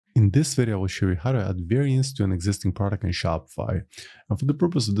In this video, I will show you how to add variants to an existing product in Shopify. And for the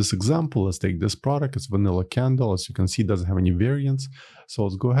purpose of this example, let's take this product. It's vanilla candle. As you can see, it doesn't have any variants. So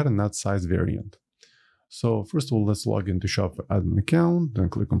let's go ahead and add size variant. So first of all, let's log into Shopify admin account, then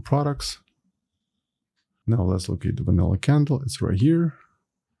click on products. Now let's locate the vanilla candle. It's right here.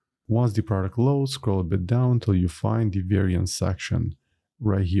 Once the product loads, scroll a bit down until you find the variant section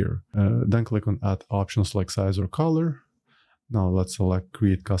right here. Then click on add options like size or color. Now let's select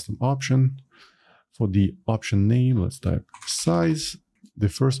create custom option. For the option name, let's type size. The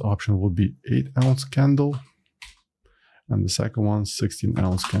first option will be 8-ounce candle. And the second one,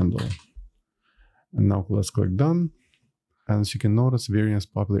 16-ounce candle. And now let's click done. And as you can notice, variants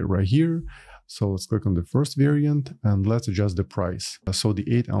populate right here. So let's click on the first variant and let's adjust the price. So the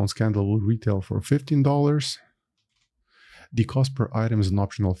 8-ounce candle will retail for $15. The cost per item is an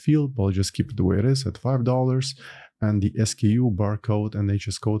optional field, but I'll just keep it the way it is at $5. And the SKU, barcode, and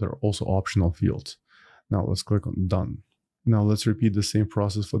HS code are also optional fields. Now let's click on done. Now let's repeat the same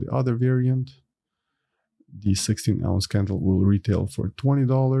process for the other variant. The 16-ounce candle will retail for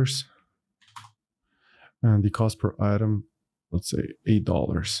 $20. And the cost per item, let's say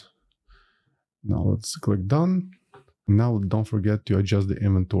 $8. Now let's click done. Now don't forget to adjust the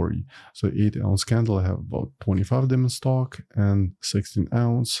inventory. So 8-ounce candle, I have about 25 of them in stock, and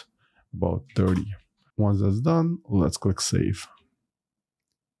 16-ounce, about 30. Once that's done, let's click save.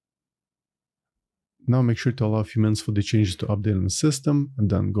 Now make sure to allow a few minutes for the changes to update in the system, and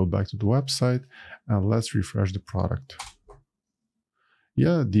then go back to the website, and let's refresh the product.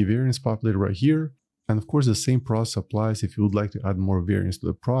 Yeah, the variants populate right here. And of course, the same process applies if you would like to add more variants to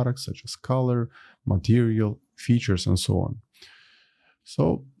the product, such as color, material, features, and so on.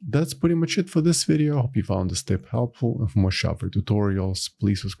 So that's pretty much it for this video. I hope you found this tip helpful. And for more Shopify tutorials,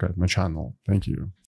 please subscribe to my channel. Thank you.